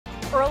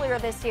Earlier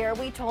this year,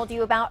 we told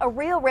you about a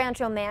Rio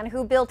Rancho man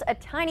who built a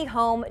tiny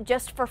home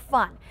just for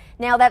fun.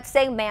 Now that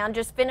same man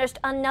just finished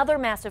another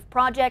massive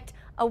project,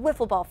 a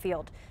wiffle ball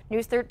field.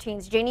 News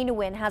 13's Janie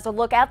Nguyen has a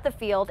look at the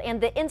field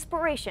and the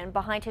inspiration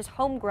behind his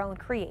homegrown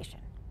creation.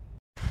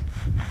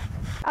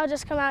 I'll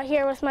just come out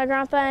here with my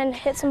grandpa and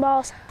hit some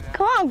balls.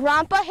 Come on,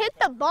 grandpa, hit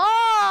the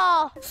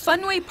ball!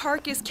 Funway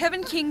Park is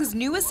Kevin King's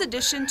newest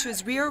addition to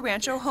his Rio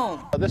Rancho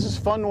home. This is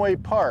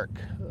Funway Park,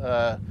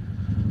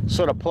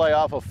 sort of play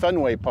off of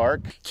Fenway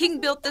Park. King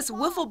built this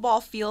wiffle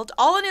ball field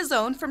all on his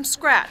own from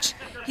scratch.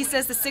 He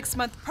says the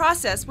 6-month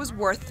process was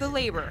worth the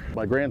labor.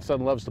 My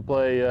grandson loves to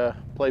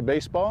play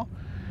baseball,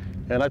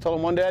 and I told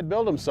him one day I'd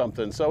build him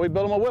something, so we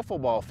built him a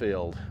wiffle ball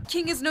field.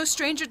 King is no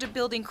stranger to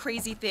building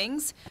crazy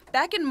things.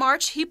 Back in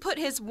March, he put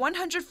his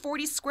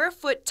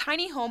 140-square-foot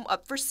tiny home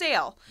up for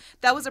sale.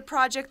 That was a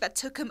project that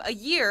took him a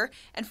year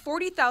and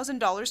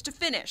 $40,000 to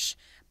finish.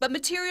 But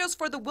materials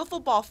for the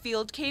wiffle ball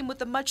field came with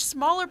a much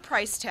smaller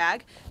price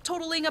tag,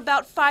 totaling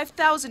about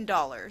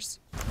 $5,000.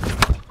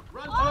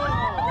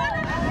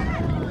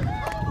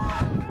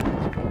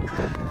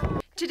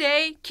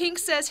 Today, King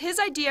says his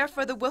idea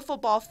for the wiffle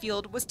ball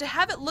field was to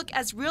have it look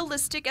as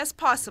realistic as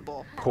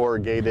possible.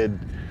 Corrugated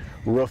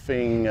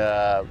roofing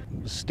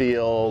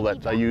steel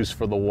that I use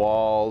for the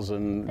walls,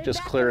 and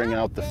just clearing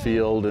out the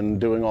field and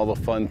doing all the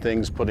fun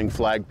things, putting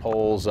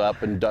flagpoles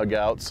up and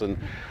dugouts and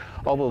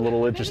all the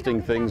little interesting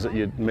things that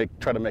you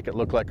try to make it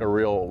look like a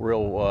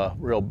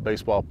real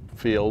baseball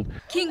field.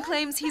 King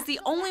claims he's the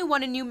only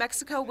one in New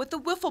Mexico with a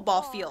wiffle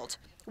ball field.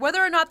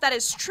 Whether or not that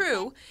is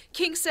true,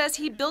 King says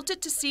he built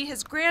it to see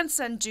his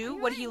grandson do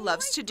what he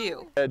loves to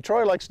do.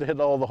 Troy likes to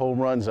hit all the home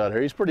runs out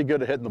here. He's pretty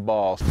good at hitting the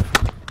balls.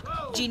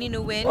 Janie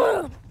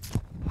Nguyen,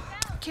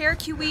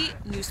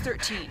 KRQE News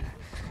 13.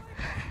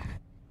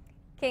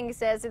 King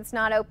says it's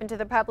not open to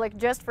the public,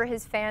 just for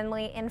his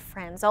family and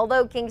friends.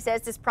 Although King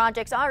says his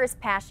projects are his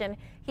passion,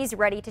 he's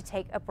ready to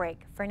take a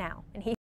break for now. And he